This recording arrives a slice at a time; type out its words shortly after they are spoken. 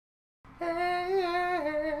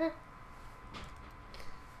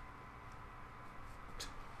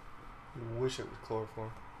Wish it was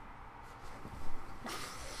chloroform.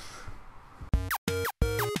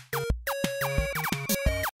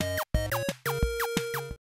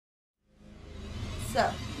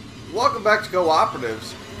 So, welcome back to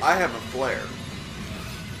Co-Operatives. I have a flare.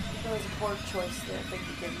 that was a poor choice there. I think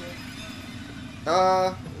you gave me.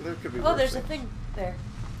 There could be. Oh, worse there's a things. thing there.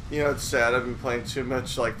 You know, it's sad. I've been playing too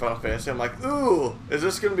much like Final Fantasy. I'm like, ooh, is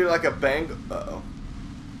this gonna be like a bang? Uh-oh.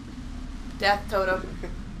 Death totem.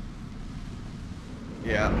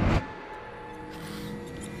 Yeah.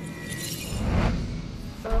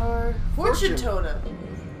 Fortune totem.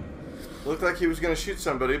 Looked like he was gonna shoot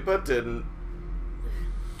somebody, but didn't.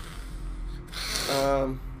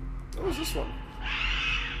 What was this one?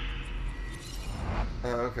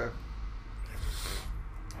 Okay.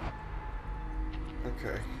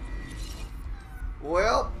 Okay.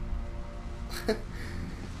 Well,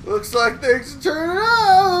 looks like things are turning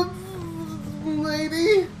up,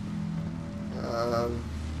 lady.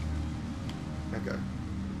 Okay.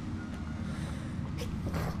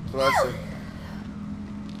 Bless her.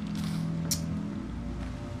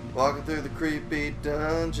 Walking through the creepy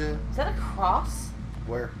dungeon. Is that a cross?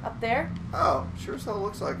 Where? Up there? Oh, sure as hell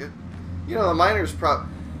looks like it. You know, the miner's No,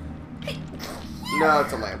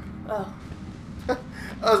 it's a lamp. Oh.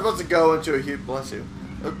 I was about to go into a huge... Bless you.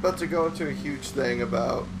 I was about to go into a huge thing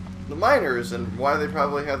about the miners and why they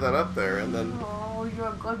probably had that up there, and then... Oh, you're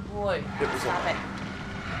a good boy. Stop it.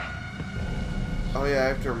 Oh yeah, I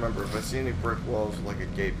have to remember, if I see any brick walls with like a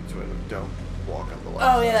gate between them, don't walk on the left.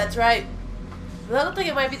 Oh, yeah, that's right. That looked like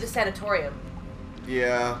it might be the sanatorium.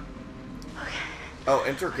 Yeah. Okay. Oh,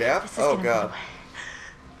 enter gap? This is Oh gonna be god.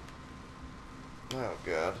 the way. Oh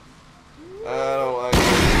god. I don't like it.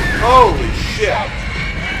 Holy shit!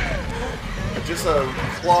 Just a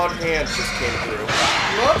clawed hand just came through.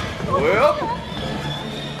 Well.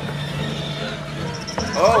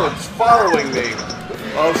 Oh, it's following me.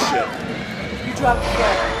 Oh shit. You dropped the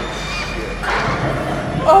phone. Shit.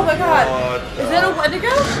 Oh my god. What Is that a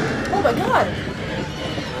Wendigo? Oh my god.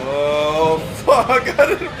 Oh fuck! I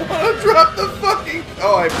didn't want to drop the fucking.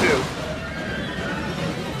 Oh, I have two.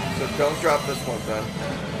 So don't drop this one then.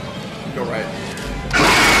 Go right.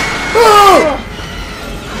 Oh!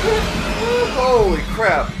 Holy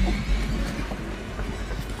crap!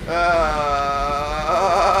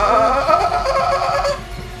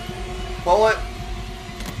 Pull it.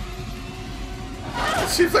 It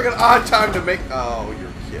seems like an odd time to make. Oh,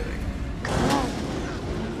 you're kidding.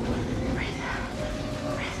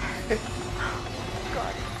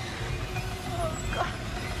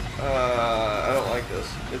 I don't like this.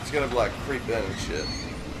 It's gonna like creep in and shit.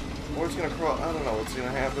 Or it's gonna crawl. I don't know what's gonna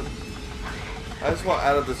happen. I just want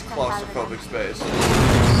out of this claustrophobic space.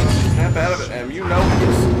 Snap out of it, Em. You know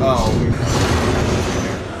this. Oh.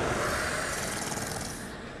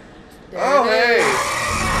 Oh, hey!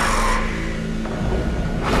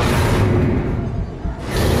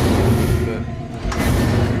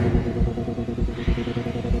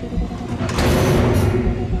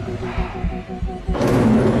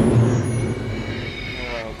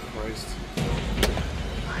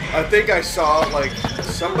 I think I saw, like,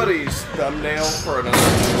 somebody's thumbnail for another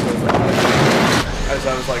episode as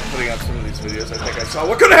I was, like, putting out some of these videos. I think I saw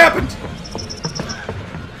what could have happened!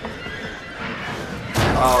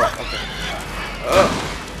 Oh, okay. Oh.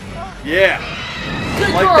 Yeah.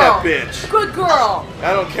 Good like girl. That bitch. Good girl.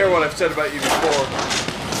 I don't care what I've said about you before.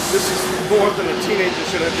 This is more than a teenager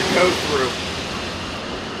should have to go through.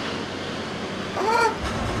 Ah.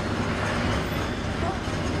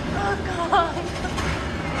 Oh god.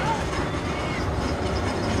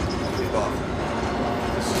 Off.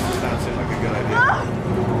 This does not seem like a good idea.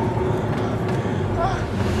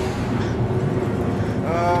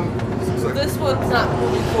 This one's not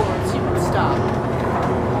moving forward, so you can stop.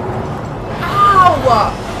 Ow!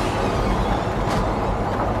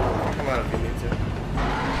 Come on if you need to.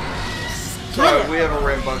 Sorry, we have a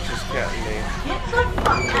rambunctious cat in me. Get the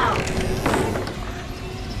fuck out.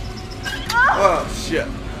 Oh, shit.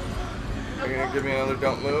 You're gonna give me another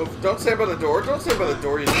don't move? Don't stand by the door. Don't stand by the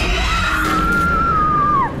door. You...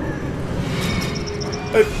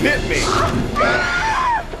 It bit me.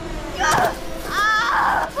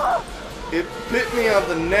 It bit me on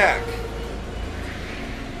the neck.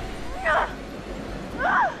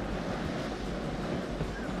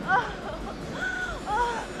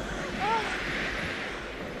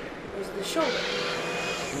 Was it the shoulder?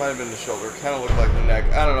 It might have been the shoulder. Kind of looked like the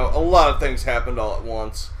neck. I don't know. A lot of things happened all at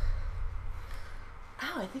once.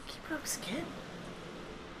 Ow, I think he broke skin.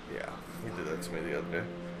 Yeah, he did that to me the other day.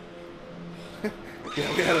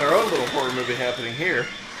 Yeah, we had our own little horror movie happening here.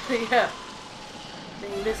 Yeah.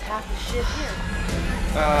 Then you miss half the shit here.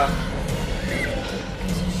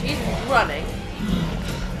 So she's running.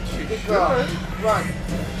 She Good should. girl. Run.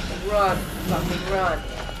 Run. Fucking run.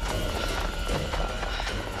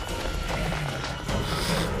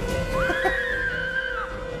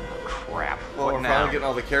 Crap. Well, What we're now? finally getting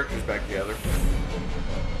all the characters back together.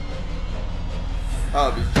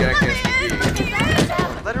 Oh, these jackass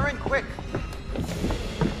McGee. Let her in, quick.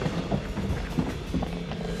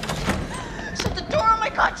 Shut the door! Oh my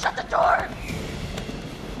god, shut the door!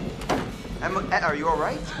 Emma, are you all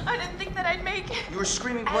right? I didn't think that I'd make it. You were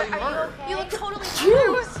screaming bloody murder. You look totally There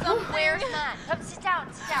true. was something. Where's Matt? Come sit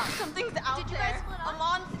down, sit down. Something's out Did you there. guys split A up?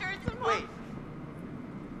 monster. Wait.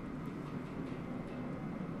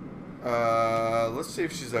 Let's see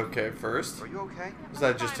if she's okay first. Are you okay? Because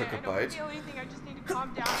I just took a I bite. don't feel anything. I just need to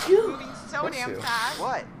calm down. Phew. I'm moving so Bless damn you. fast.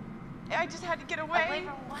 What? I just had to get Away away.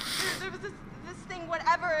 from what? There was this thing,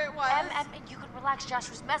 whatever it was. You could relax. Josh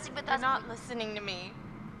was messing with They're us. not listening to me.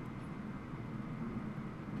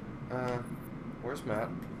 Where's Matt?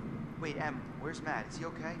 Wait, Em, where's Matt? Is he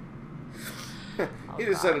okay? He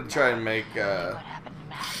decided to try and make What happened to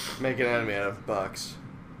Matt? make an enemy out of Bucks.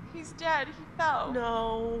 He's dead. He fell.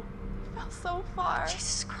 No. He fell so far.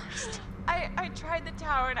 Jesus Christ. I tried the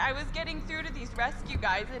tower and I was getting through to these rescue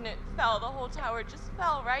guys and it fell. The whole tower just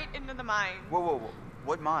fell right into the mines. Whoa.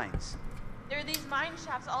 What mines? There are these mine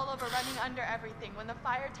shafts all over running under everything. When the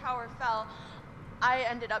fire tower fell, I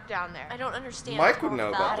ended up down there. I don't understand. Mike would How know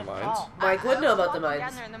it about fell. the mines. Mike would I know was about the walking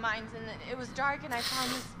mines. down there in the mines and it was dark and I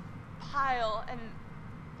found this pile and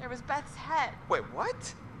there was Beth's head. Wait,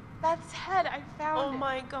 what? Beth's head, I found Oh it.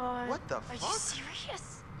 my god. What the Are you fuck?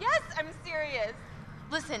 serious? Yes, I'm serious.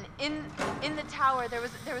 Listen, in the tower there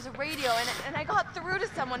was a radio and I got through to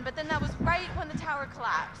someone, but then that was right when the tower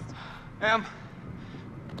collapsed. Em,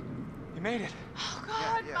 you made it. Oh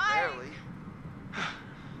God, yeah, Mike. barely.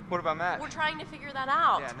 What about Matt? We're trying to figure that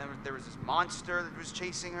out. Yeah, and then there was this monster that was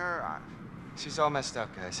chasing her. She's all messed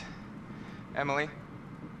up, guys. Emily?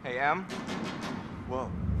 Hey, Em?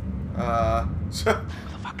 Whoa. So,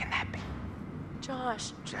 Who the fuck can that be?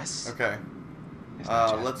 Josh. Jess? okay. It's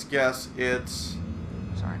not Jess. Let's guess it's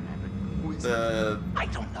Sorry, man, but who is the. I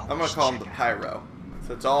don't know. I'm gonna call him the Pyro.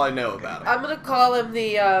 That's all I know about him. I'm gonna call him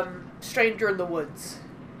the stranger in the woods.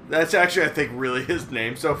 That's actually, I think, really his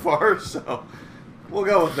name so far. So, we'll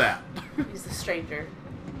go with that. He's the stranger.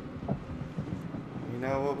 You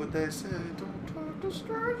know what would they say? Don't talk to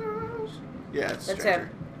strangers. Yeah, it's That's stranger. him.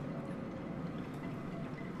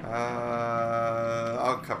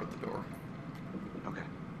 I'll cover the door. Okay.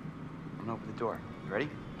 I'm gonna open the door. You ready?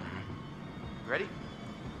 You ready?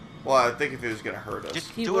 Well, I think if he was gonna hurt us.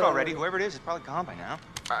 Just He do will. it already. Whoever it is probably gone by now.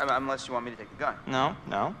 Unless you want me to take the gun. No.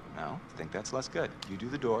 I think that's less good. You do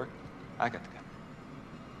the door. I got the gun.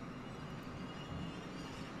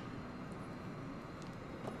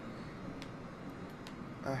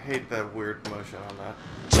 I hate that weird motion on that.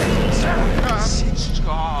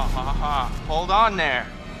 Hold on there.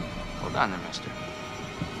 Hold on there, mister.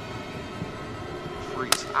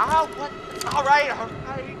 Freeze. Ow, what? All right.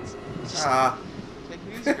 Ah, Take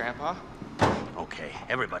it easy, Grandpa. Okay,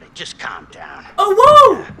 everybody, just calm down. Oh,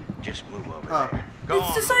 whoa! Just move over Huh. there. Go It's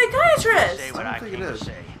on. the psychiatrist! Say what I I, don't think came it to is.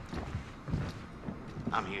 say.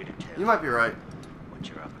 I'm here to tell you might be right. what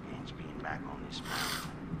you're up against being back on this mountain.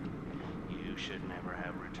 You should never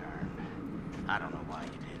have returned. I don't know why you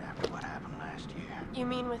did after what happened last year. You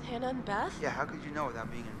mean with Hannah and Beth? Yeah, how could you know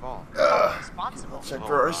without being involved? Responsible. Check Hold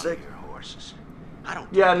for our on to sake. your horses. I don't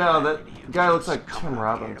Yeah, think no, any that of you guy looks kids like come Tim up here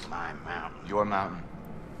Robbins. to my mountain. Your mountain.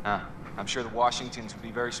 Huh. I'm sure the Washingtons would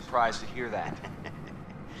be very surprised to hear that.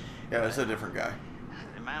 Yeah, it's a different guy.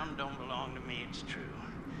 The mountain don't belong to me, it's true.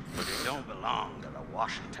 But it don't belong to the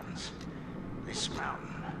Washingtons. This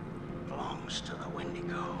mountain belongs to the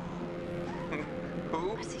Wendigo. Who?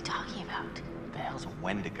 What's he talking about? What the hell's a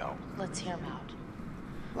Wendigo? Let's hear him out.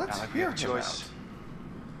 Let's Not like we hear have a him choice. out.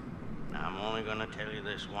 Now, I'm only gonna tell you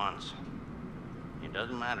this once. It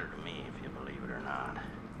doesn't matter to me if you believe it or not.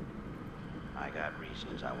 I got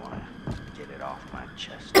reasons I wanna get it off my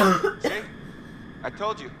chest. See? I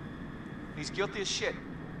told you. He's guilty as shit.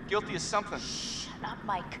 Guilty as something. Shut up,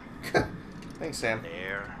 Mike. Thanks, Sam.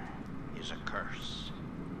 There is a curse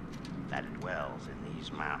that dwells in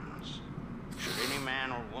these mountains. Should any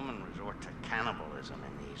man or woman resort to cannibalism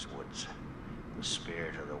in these woods, the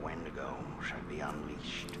spirit of the Wendigo shall be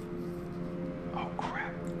unleashed. Oh,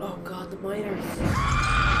 crap. Oh god, the miners.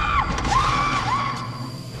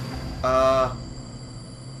 Uh,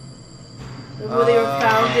 Remember they were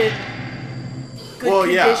founded. good well,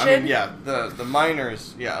 condition. yeah, I mean, yeah, the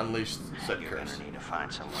miners, yeah, unleashed said You're curse. gonna need to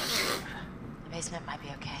find somewhere safe. The basement might be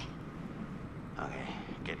okay. Okay,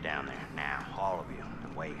 get down there now, all of you,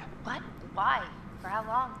 and wait. What? Why? For how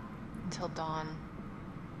long? Until dawn.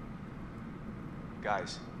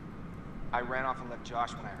 Guys, I ran off and left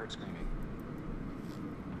Josh when I heard screaming.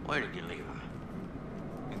 Where did you leave him?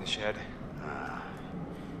 In the shed.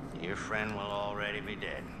 Your friend will already be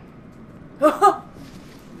dead.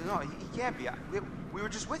 No, he can't be. We were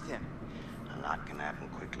just with him. A lot can happen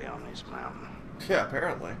quickly on this mountain. Yeah,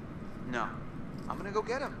 apparently. No. I'm gonna go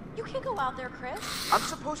get him. You can't go out there, Chris. I'm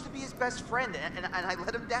supposed to be his best friend, and I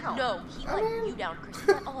let him down. No, he let you down, Chris.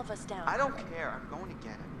 He let all of us down. I don't care. I'm going to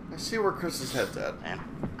get him. I see where Chris's head's at. Then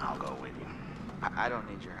I'll go with you. I don't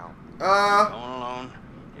need your help. Going alone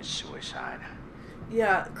is suicide.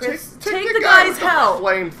 Yeah, Chris, take the guy guy's with the help.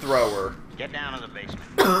 flamethrower. Get down to the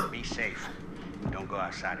basement. Be safe. Don't go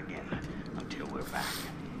outside again until we're back.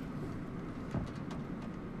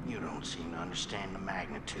 You don't seem to understand the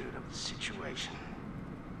magnitude of the situation.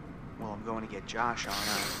 Well, I'm going to get Josh, aren't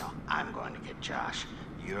I? No, I'm going to get Josh.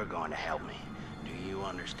 You're going to help me. Do you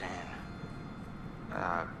understand?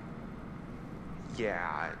 Yeah,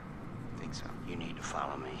 I think so. You need to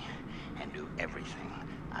follow me and do everything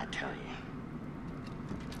I tell you.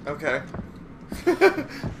 Okay.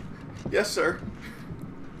 Yes, sir.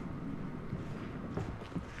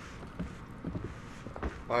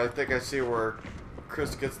 I think I see where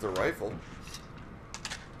Chris gets the rifle.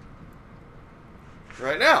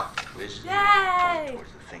 Right now. This is Yay!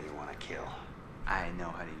 towards the thing you want to kill. I know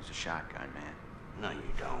how to use a shotgun, man. No, you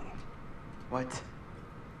don't. What?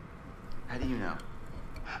 How do you know?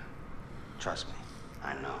 Trust me,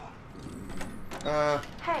 I know.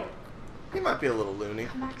 Hey, He might be a little loony,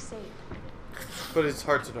 come back safe. but his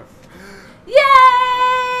heart's in a...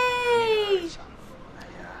 Yay! Son,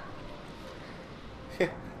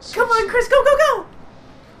 Come on, Chris, go, go, go!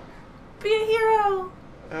 Be a hero.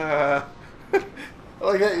 I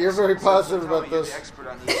like that. You're very positive Tell about me you're this. the expert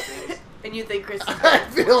on these things. And you think Chris is I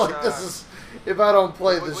feel like this is... If I don't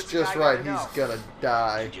play What- this what's just the guy right, gotta he's know? gonna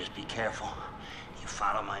die. just be careful. You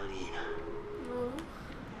follow my lead.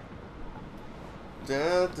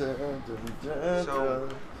 Dun, dun, dun, dun, So-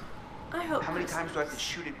 dun. I hope How many Chris times do I have to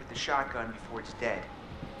shoot it with the shotgun before it's dead?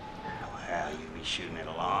 Well, you'll be shooting it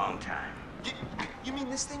a long time. You mean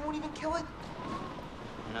this thing won't even kill it?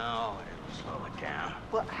 No, it'll slow it down.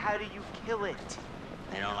 Well, how do you kill it?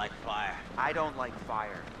 They don't like fire. I don't like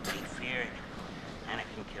fire. They fear it. And it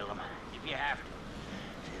can kill them if you have to.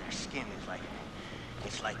 See, their skin is like...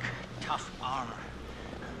 It's like tough armor.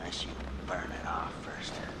 Unless you burn it off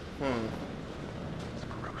first. It's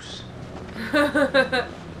gross.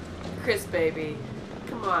 Chris, baby.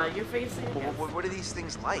 Come on, you're facing Well, against... what are these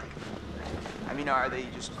things like? I mean, are they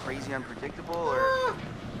just crazy unpredictable, or...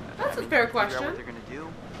 That's a I mean, fair figure out question. what they're gonna do?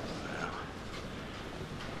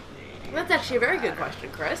 That's actually a very good question,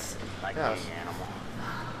 Chris. Like Yes. any animal.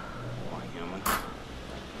 Or human.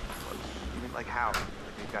 You mean, like how? Like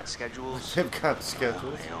they've got schedules? They've got Well,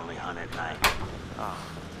 schedules. they only hunt at night. Oh,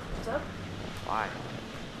 What's up? why?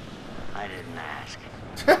 I didn't ask.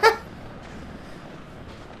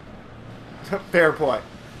 Fair point.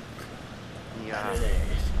 The, But it is.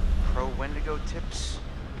 pro Wendigo tips?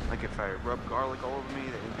 Like if I rub garlic all over me,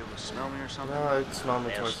 they won't be able to smell me or something? No, it's normal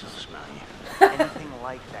They'll choices. still smell you. Anything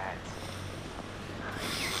like that. I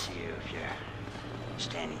can see you if you're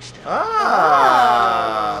standing still.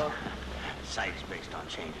 Ah! Sight is based on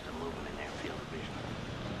changes of movement in their field of vision.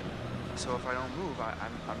 So if I don't move, I'm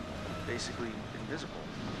basically invisible.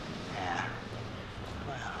 Yeah.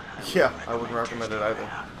 Well, Yeah, I wouldn't recommend it testing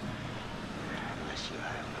either. out. Unless you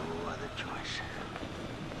have no other choice.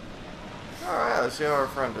 Alright, let's see how our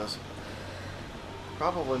friend does.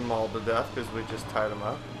 Probably mauled to death because we just tied him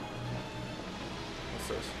up. What's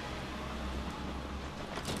this?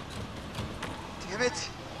 Damn it!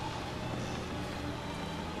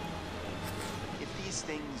 If these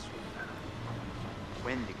things,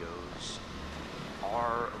 Wendigos,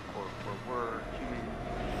 are or were human,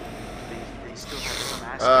 they still have some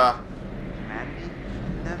aspect of humanity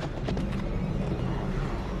in them?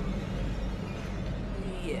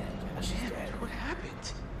 Yeah, Josh is Damn dead. it, what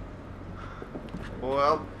happened?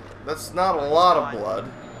 Well, that's not a lot of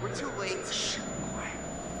blood. We're too late.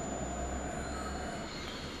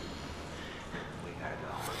 We gotta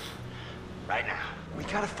go. Right now. We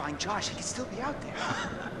gotta find Josh. He could still be out there.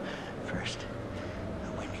 First,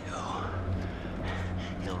 the Wendigo.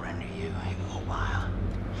 He'll render you immobile.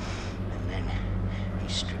 And then he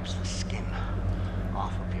strips the skin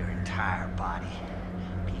off of your entire body,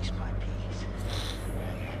 piece by piece.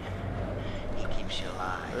 He keeps you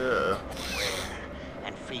alive. Ugh. Where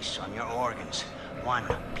feasts on your organs, one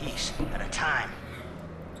piece at a time.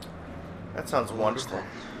 That sounds wonderful.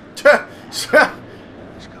 Let's go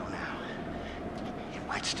now. It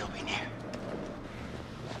might still be near.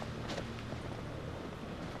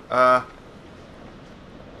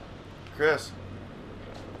 Chris.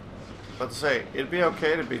 Let's say, it'd be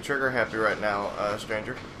okay to be trigger happy right now,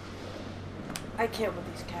 stranger. I can't with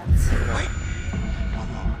these cats. Wait. No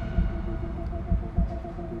more.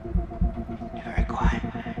 Be very quiet.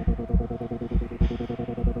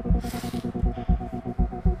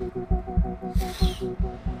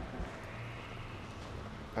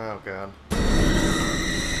 Oh, God.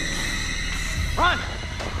 Run!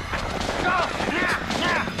 Go!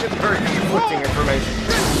 Now! Getting very conflicting information.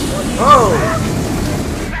 Oh!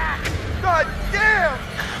 God damn!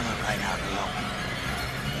 I'm right out in the open.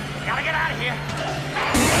 Gotta get out of here.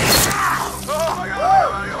 Oh my God!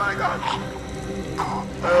 Oh my God!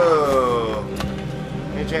 Oh.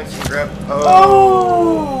 Any chance you can grab?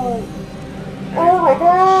 Oh! Oh my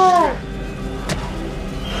god!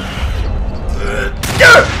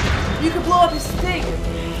 You could blow up his thing.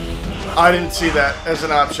 I didn't see that as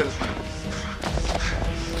an option.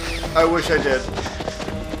 I wish I did.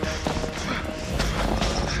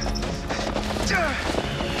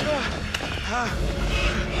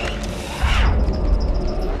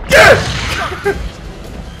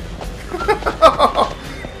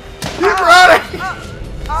 You're running!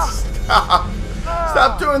 Stop.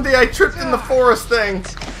 Stop doing the I tripped in the forest thing.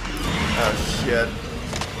 Oh shit.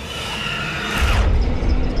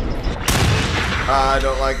 I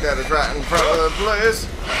don't like that. It's right in front of the place.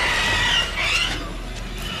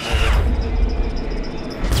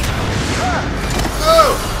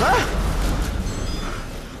 Oh!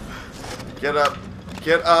 Get up.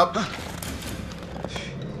 Get up.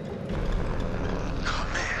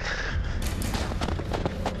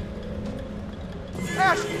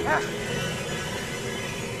 Ash!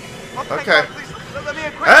 Oh, thank Okay. God, please, let me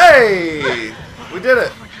in quick. Hey! We did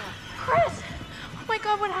it. Chris! Oh my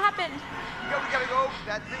God, what happened? We gotta go.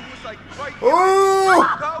 That thing was like right here. Ooh!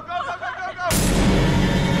 Go, go, go, go, go, go!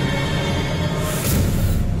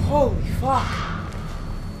 Holy fuck.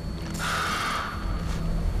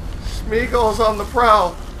 Smeagol's on the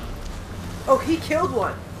prowl. Oh, he killed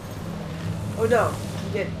one. Oh no,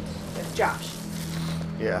 he didn't. That's Josh.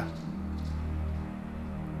 Yeah.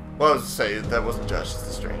 Well, I was to say, that wasn't Josh, it's the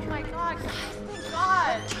Oh stranger. my God, guys, thank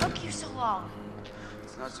God. Took you so long.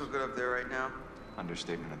 It's not so good up there right now.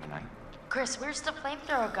 Understatement of the night. Chris, where's the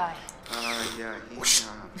flamethrower guy? Yeah, he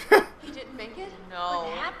He didn't make it? What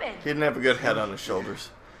No. happened? He didn't have a good head on his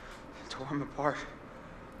shoulders. tore him apart.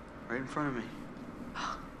 Right in front of me.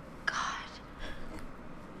 God.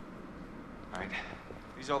 All right.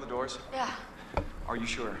 These all the doors? Yeah. Are you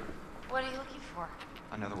sure? What are you looking for?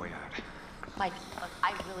 Another way out. Mike, look,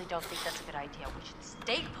 I really don't think that's a good idea. We should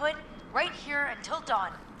stay put right here until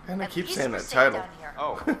dawn. And I At keep least saying we're that safe title. down here.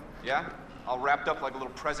 Oh, yeah? All wrapped up like a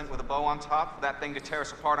little present with a bow on top for that thing to tear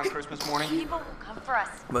us apart on Christmas morning? People will come for us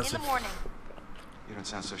Listen. in the morning. You don't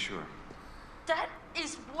sound so sure. That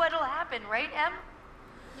is what'll happen, right, Em?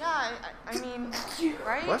 Yeah, I mean,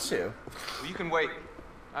 right? Bless you. Well, you can wait.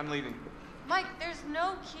 I'm leaving. Mike, there's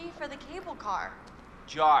no key for the cable car.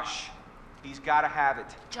 Josh, he's got to have it.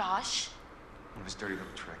 Josh? One of his dirty little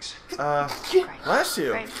tricks. Great. Bless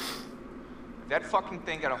you. Great. If that fucking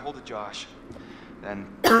thing got a hold of Josh, then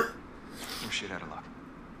we're shit out of luck.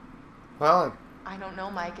 Well, I don't know,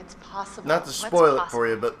 Mike. It's possible. not to What's spoil it for possible?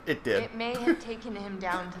 you, but it did. It may have taken him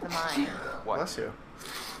down to the mine. What? Bless you.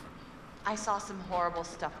 I saw some horrible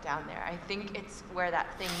stuff down there. I think it's where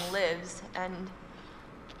that thing lives, and...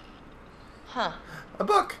 Huh. A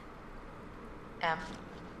book. Em?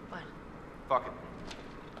 What? Fuck it.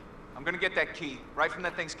 I'm gonna get that key right from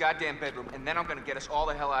that thing's goddamn bedroom, and then I'm gonna get us all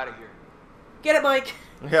the hell out of here. Get it, Mike.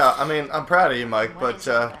 Yeah, I mean, I'm proud of you, Mike, What but, is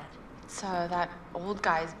that? It's that old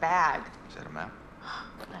guy's bag. Is that a map?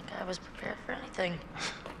 That guy was prepared for anything.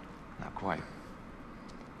 Not quite.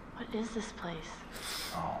 What is this place?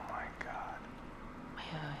 Oh my god. Wait,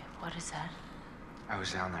 what is that? I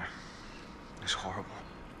was down there. It was horrible.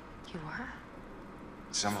 You were?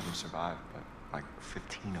 Some of them survived, but like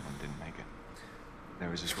 15 of them didn't make it. There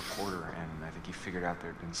was this reporter, and I think he figured out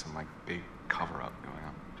there'd been some like big cover-up going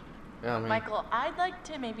on. yeah, I mean, Michael, I'd like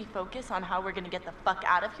to maybe focus on how we're gonna get the fuck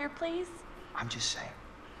out of here, please. I'm just saying,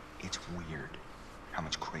 it's weird how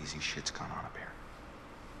much crazy shit's gone on up here.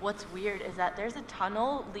 What's weird is that there's a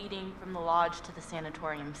tunnel leading from the lodge to the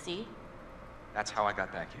sanatorium, see? That's how I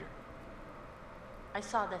got back here. I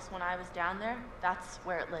saw this when I was down there. That's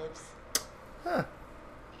where it lives. huh.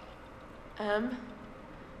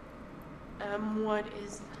 What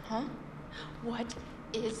is... Huh? What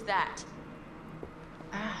is that?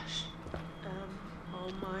 Ash. Oh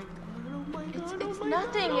my god, oh my god, It's oh my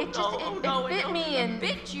nothing. god. It just it bit me and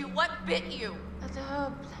Bit you? What bit you?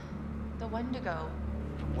 the Wendigo.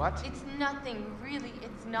 What? It's nothing, really.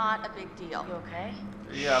 It's not a big deal. You okay?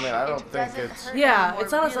 Yeah, I mean, I don't think doesn't it's... hurt Yeah, anymore,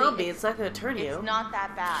 it's not a really. zombie. It's not gonna turn you. It's not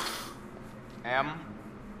that bad. Em,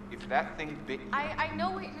 if that thing bit you, I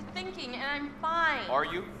know what you're thinking, and I'm fine. are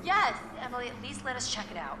you? Yes. Emily, at least let us check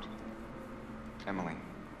it out. Emily,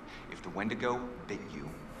 if the Wendigo bit you,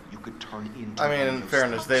 you could turn into I mean, in one of those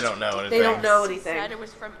fairness, they don't know anything. They don't know He anything. said it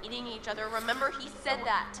was from eating each other. Remember, he said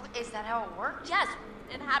that. Is that how it worked? Yes,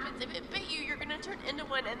 it happens. If it bit you, you're gonna turn into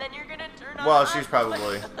one, and then you're gonna turn on Well, us. she's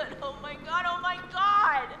probably... Oh my god, oh my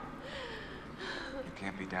god! You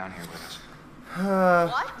can't be down here with us.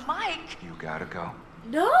 What? Mike! You gotta go.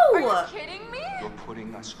 No! Are you kidding me? You're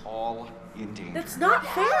putting us all in danger. That's not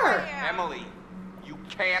fair. Emily, you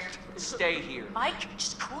can't stay here. Mike,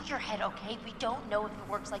 just cool your head, okay? We don't know if it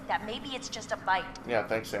works like that. Maybe it's just a bite. Yeah,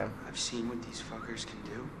 thanks, Sam. I've seen what these fuckers can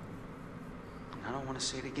do. And I don't want to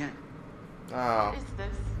see it again. Oh. What is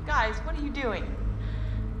this? Guys, what are you doing?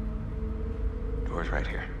 Door's right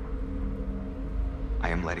here. I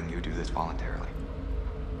am letting you do this voluntarily.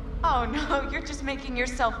 Oh no, you're just making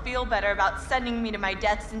yourself feel better about sending me to my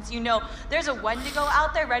death since you know there's a Wendigo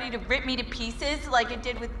out there ready to rip me to pieces like it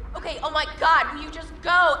did with... Okay, oh my god, will you just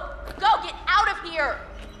go? Go, get out of here!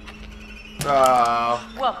 Oh.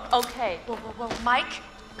 Well, okay. Whoa. Mike,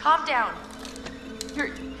 calm down.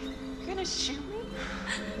 You're gonna shoot me?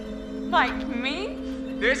 Like me?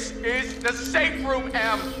 This is the safe room,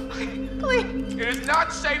 Em. Please. It is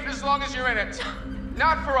not safe as long as you're in it.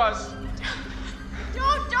 Not for us.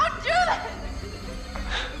 Don't do that!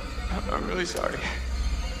 I'm really sorry.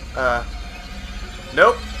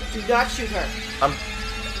 Nope. Do not shoot her.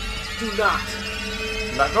 Do not.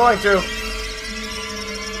 I'm not going to.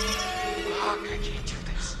 Fuck, I can't do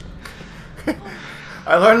this.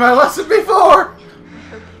 I learned my lesson before.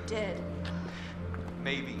 Hope you did.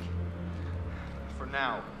 Maybe. For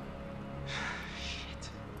now. Shit.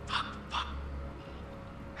 Fuck.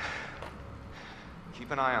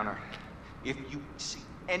 Keep an eye on her. If you see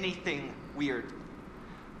anything weird,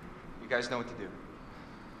 you guys know what to do.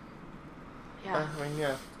 Yeah. I mean,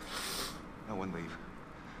 yeah. No one leave.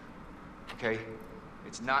 Okay?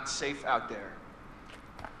 It's not safe out there.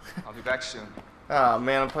 I'll be back soon. Oh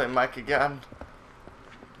man, I'm playing Mike again.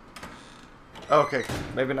 Okay,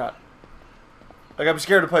 maybe not. Like, I'm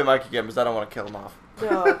scared to play Mike again because I don't want to kill him off.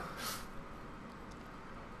 No.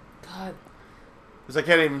 God. Because I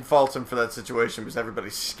can't even fault him for that situation because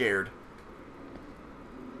everybody's scared.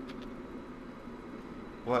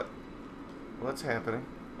 What? What's happening?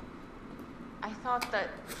 I thought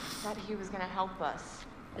that he was gonna help us.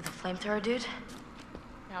 With the flamethrower, dude?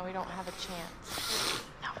 Now we don't have a chance.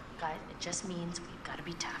 No, guys, it just means we've got to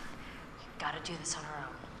be tough. We've got to do this on our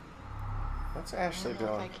own. What's I Ashley don't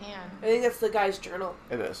know if I doing? can. I think that's the guy's journal.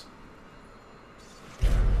 It is.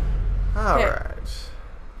 Alright.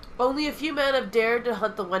 Only a few men have dared to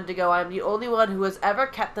hunt the Wendigo. I am the only one who has ever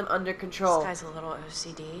kept them under control. This guy's a little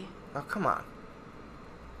OCD. Oh, come on.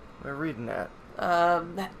 We're reading that.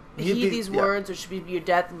 Heed these words, or should be your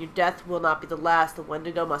death, and your death will not be the last. The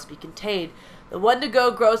Wendigo must be contained. The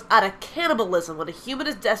Wendigo grows out of cannibalism. When a human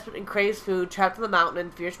is desperate and craves food, trapped on the mountain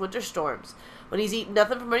in fierce winter storms. When he's eaten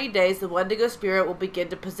nothing for many days, the Wendigo spirit will begin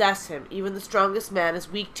to possess him. Even the strongest man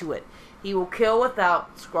is weak to it. He will kill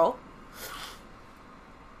without... Scroll?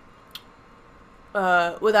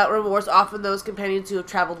 Without remorse, often those companions who have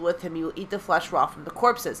traveled with him, he will eat the flesh raw from the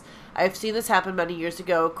corpses. I have seen this happen many years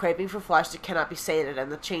ago, craving for flesh that cannot be sated,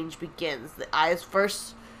 and the change begins. The eyes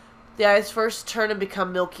first turn and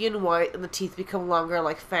become milky and white, and the teeth become longer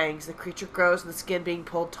like fangs. The creature grows, and the skin being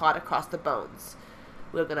pulled taut across the bones.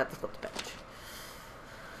 We're gonna have to flip the page.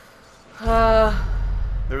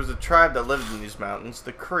 There was a tribe that lived in these mountains,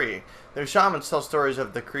 the Cree. Their shamans tell stories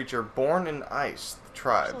of the creature born in ice, the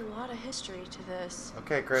tribe. There's a lot of history to this.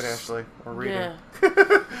 Okay, great, Ashley. We're reading.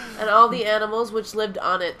 Yeah. And all the animals which lived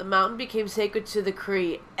on it. The mountain became sacred to the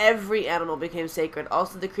Cree. Every animal became sacred.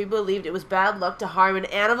 Also, the Cree believed it was bad luck to harm an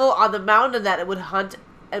animal on the mountain and that it would hunt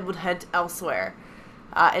elsewhere.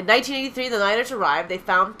 In 1983, the miners arrived. They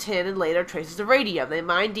found tin and later traces of radium. They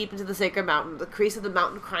mined deep into the sacred mountain. The crease of the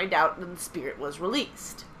mountain cried out, and the spirit was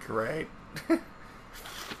released. Great. The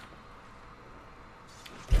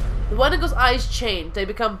Wendigo's eyes change. They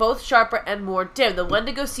become both sharper and more dim. The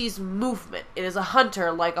Wendigo sees movement. It is a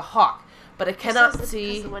hunter like a hawk, but it cannot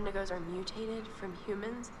see... Because the Wendigos are mutated from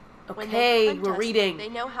humans. When Okay, they hunt we're us, reading. They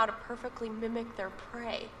know how to perfectly mimic their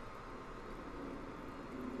prey.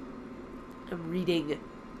 I'm reading.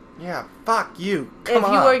 Yeah, fuck you. If you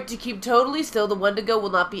are to keep totally still, the Wendigo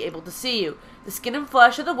will not be able to see you. The skin and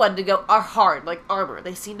flesh of the Wendigo are hard, like armor.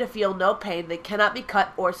 They seem to feel no pain. They cannot be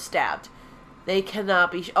cut or stabbed. They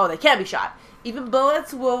cannot be... they can be shot. Even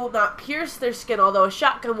bullets will not pierce their skin, although a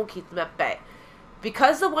shotgun will keep them at bay.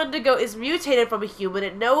 Because the Wendigo is mutated from a human,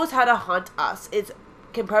 it knows how to hunt us. It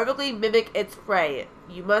can perfectly mimic its prey.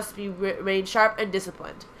 You must remain sharp and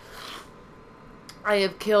disciplined. I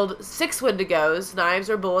have killed 6 Wendigos. Knives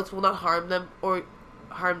or bullets will not harm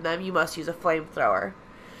them. You must use a flamethrower.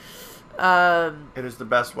 It is the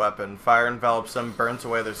best weapon. Fire envelops them, burns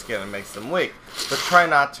away their skin, and makes them weak. But try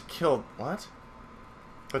not to kill... What?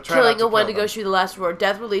 But try Killing not to a Wendigo kill them. should be the last reward.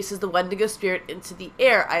 Death releases the Wendigo spirit into the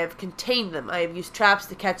air. I have contained them. I have used traps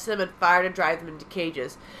to catch them and fire to drive them into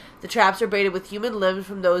cages. The traps are baited with human limbs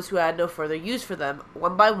from those who had no further use for them.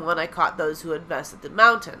 One by one, I caught those who infested the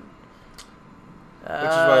mountain. Which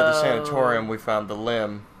is why at the sanatorium we found the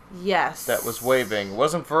limb. Yes. That was waving. It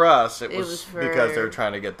wasn't for us. It was for... because they were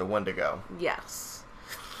trying to get the Wendigo. Yes.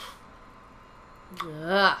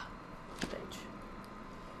 Bitch.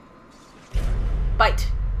 Bite.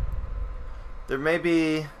 There may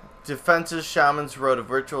be defenses shamans wrote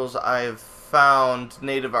of rituals. I have found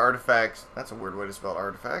native artifacts. That's a weird way to spell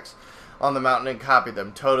artifacts. On the mountain and copied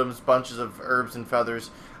them. Totems, bunches of herbs and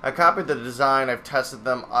feathers. I copied the design. I've tested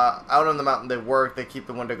them. Out on the mountain they work. They keep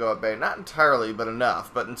the Wendigo at bay. Not entirely, but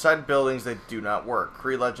enough. But inside buildings they do not work.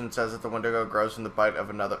 Cree legend says that the Wendigo grows from the bite of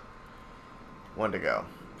another Wendigo.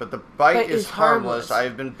 But the bite is harmless. I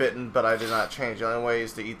have been bitten, but I did not change. The only way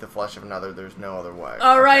is to eat the flesh of another. There's no other way.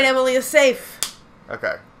 Alright, Emily is safe.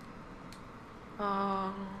 Okay.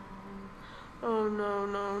 Oh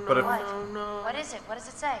no. But if, What? What is it? What does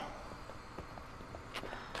it say?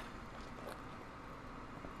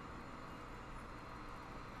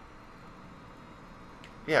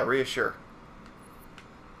 yeah, reassure.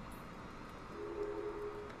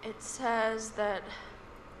 It says that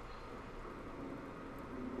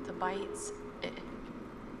the bites,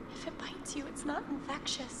 if it bites you, it's not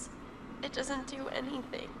infectious. It doesn't do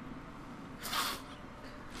anything.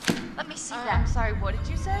 Let me see I'm that. sorry, what did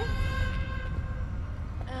you say?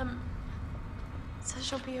 It says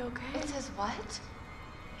you'll be okay. It says what?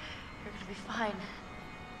 You're gonna be fine.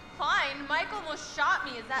 Fine. Mike almost shot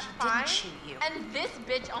me. Is that She fine? didn't shoot you. And this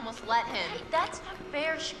bitch almost let him. Hey, that's not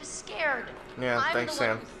fair. She was scared. Yeah, I'm thanks, the Sam.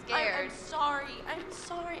 one who's scared. I'm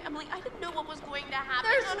sorry, Emily. I didn't know what was going to happen.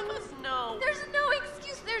 There's None of us know. There's no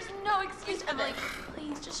excuse. There's no excuse, Emily.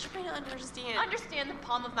 Please, just try to understand. Understand the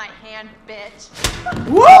palm of my hand, bitch.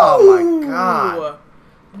 Whoa! Oh my god.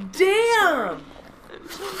 Damn! I'm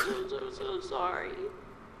so sorry.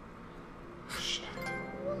 Shit.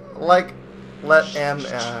 Like, let M.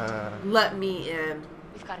 Let me in.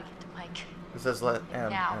 We've got to get to Mike. It says let M.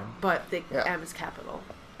 Now. in. But the Yeah. M is capital.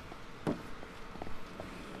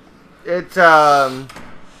 It's Oh,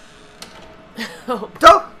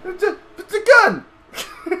 don't put the gun.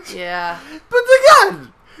 yeah. Put the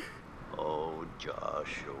gun. Oh,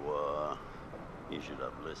 Joshua, you should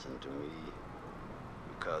have listened to me.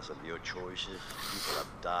 Because of your choices, people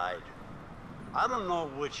have died. I don't know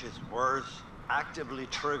which is worse, actively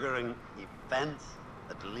triggering events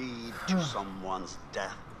that lead to someone's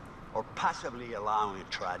death, or passively allowing a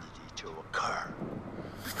tragedy to occur.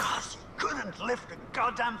 Because you couldn't lift a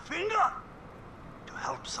goddamn finger to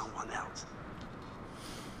help someone else.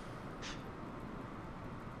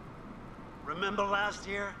 Remember last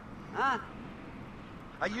year? Huh?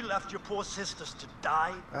 How you left your poor sisters to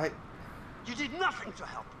die? You did nothing to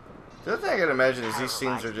help. The other thing I can imagine is these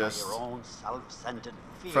scenes are Paralyzed just by your own self-centered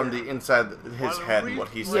fear, from the inside his while head real and what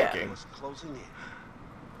he's threat thinking. was closing in.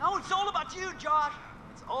 No, it's all about you, Josh.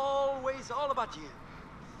 It's always all about you.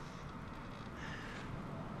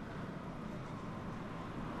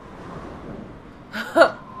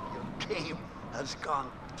 Your game has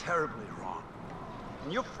gone terribly wrong.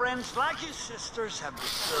 And your friends, like your sisters, have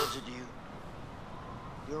deserted you.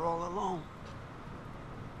 You're all alone.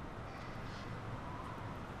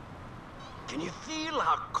 Can you feel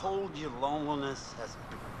how cold your loneliness has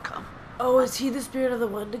become? Oh, is he the spirit of the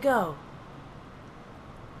Wendigo?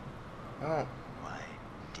 Oh, Why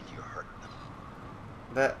did you hurt them?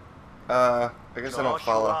 that. I guess I don't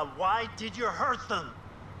follow. Joshua, why did you hurt them?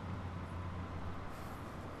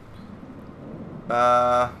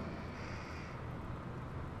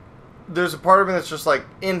 There's a part of me that's just like,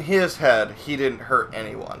 in his head, he didn't hurt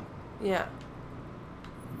anyone. Yeah.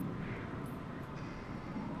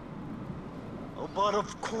 Oh, but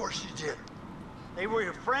of course you did. They were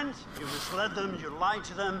your friends, you misled them, you lied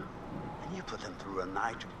to them, and you put them through a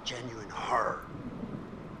night of genuine horror.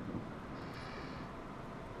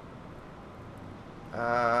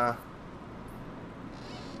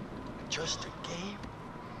 Just a game?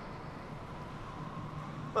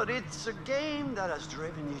 But it's a game that has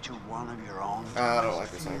driven you to one of your own. I don't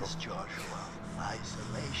like this angle. Joshua.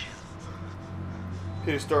 Isolation.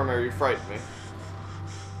 Peter Stormare, you frightened me.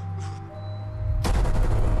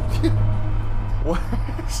 What?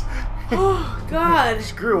 Oh, God.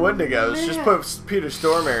 Screw Wendigos. Man. Just put Peter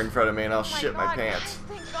Stormare in front of me and I'll shit my God, pants.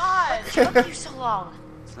 Thank God. What took you so long?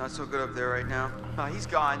 It's not so good up there right now. He's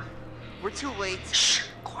gone. We're too late. Shh,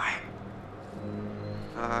 quiet.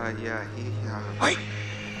 Yeah, he, Wait!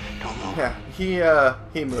 Don't move. Yeah,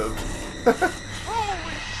 he moved.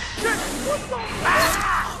 Holy shit! What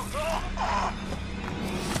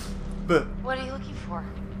the? But What are you looking for?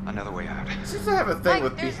 Another way out. seems to have a thing Mike,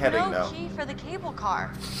 with there's beheading, no though. key for the cable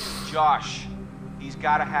car. Josh, he's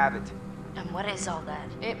gotta have it. And what is all that?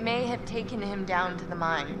 It may have taken him down to the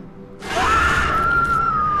mine.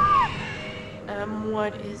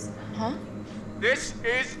 What is... Huh? This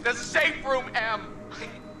is the safe room, Em.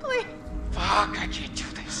 Please. Fuck, I can't do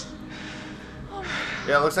this.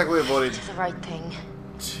 Yeah, it looks like we avoided It's the right thing.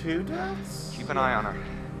 2 deaths? Keep an eye on her.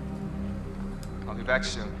 I'll be back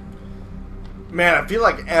soon. Man, I feel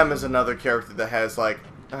like M is another character that has, like,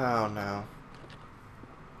 oh no.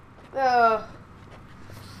 I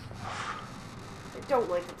don't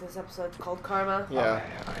like that this episode's called Karma. Yeah.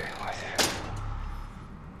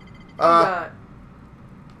 God.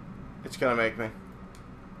 It's gonna make me.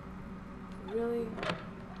 Really?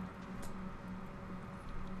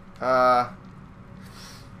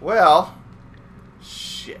 Well,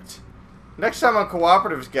 shit. Next time on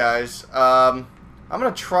Cooperatives, guys, I'm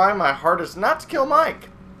gonna try my hardest not to kill Mike.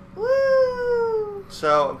 Woo!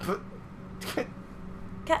 So,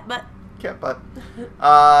 Cat butt. cat butt.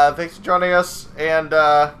 Thanks for joining us, and,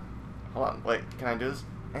 hold on, wait, can I do this?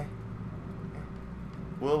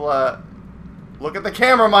 We'll, look at the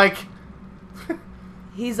camera, Mike.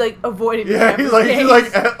 He's like avoiding the Yeah, camera's he's gaze.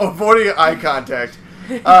 like avoiding eye contact.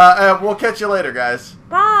 We'll catch you later, guys.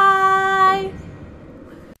 Bye!